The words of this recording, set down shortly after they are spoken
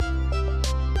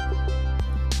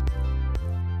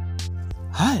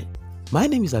Hi, my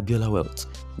name is Abiola Wealth.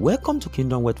 Welcome to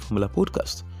Kingdom Wealth Formula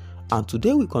Podcast. And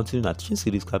today we continue our teaching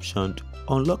series captioned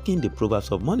Unlocking the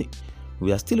Proverbs of Money.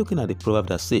 We are still looking at the proverb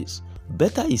that says,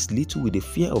 "Better is little with the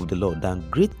fear of the Lord than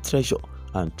great treasure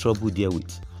and trouble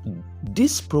therewith."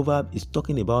 This proverb is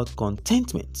talking about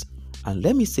contentment. And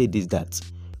let me say this, that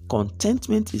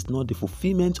contentment is not the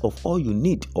fulfillment of all you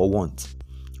need or want,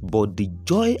 but the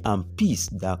joy and peace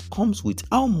that comes with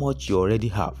how much you already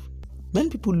have. Many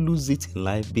people lose it in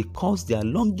life because they are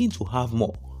longing to have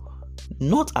more,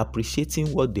 not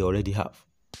appreciating what they already have.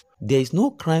 There is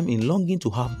no crime in longing to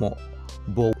have more,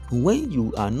 but when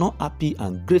you are not happy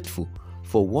and grateful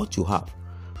for what you have,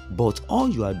 but all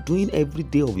you are doing every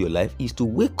day of your life is to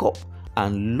wake up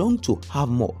and long to have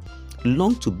more,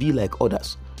 long to be like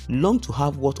others, long to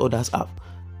have what others have,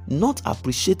 not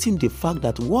appreciating the fact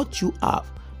that what you have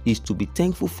is to be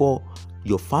thankful for,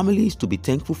 your family is to be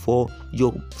thankful for,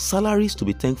 your salary is to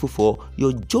be thankful for,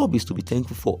 your job is to be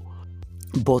thankful for,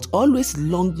 but always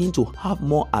longing to have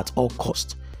more at all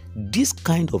cost. This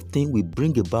kind of thing will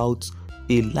bring about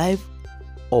a life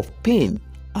of pain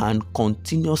and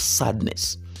continuous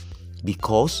sadness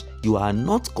because you are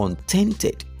not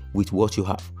contented with what you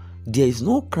have. There is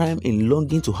no crime in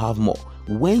longing to have more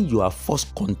when you are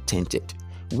first contented,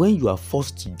 when you are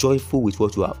first joyful with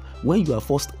what you have, when you are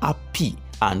first happy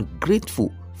and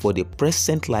grateful for the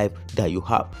present life that you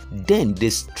have. Then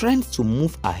the strength to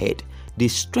move ahead, the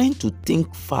strength to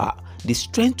think far, the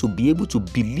strength to be able to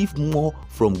believe more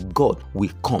from God will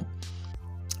come.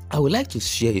 I would like to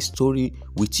share a story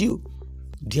with you.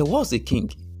 There was a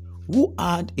king who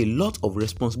had a lot of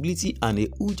responsibility and a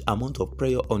huge amount of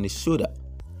prayer on his shoulder.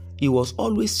 He was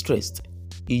always stressed.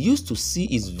 He used to see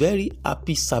his very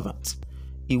happy servants.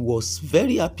 He was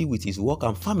very happy with his work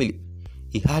and family.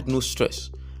 He had no stress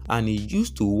and he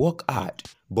used to work hard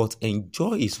but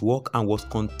enjoy his work and was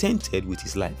contented with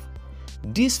his life.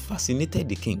 This fascinated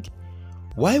the king.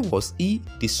 Why was he,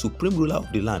 the supreme ruler of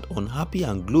the land, unhappy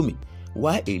and gloomy,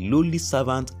 while a lowly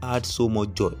servant had so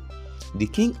much joy? The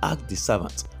king asked the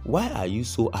servant, "Why are you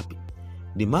so happy?"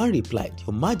 The man replied,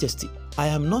 "Your Majesty, I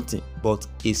am nothing but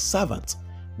a servant,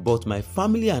 but my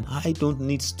family and I don't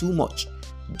need too much,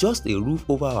 just a roof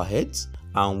over our heads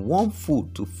and warm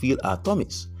food to fill our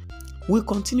tummies." We'll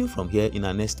continue from here in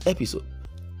our next episode.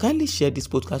 Kindly share this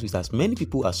podcast with as many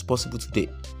people as possible today.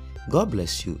 God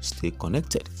bless you. Stay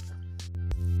connected.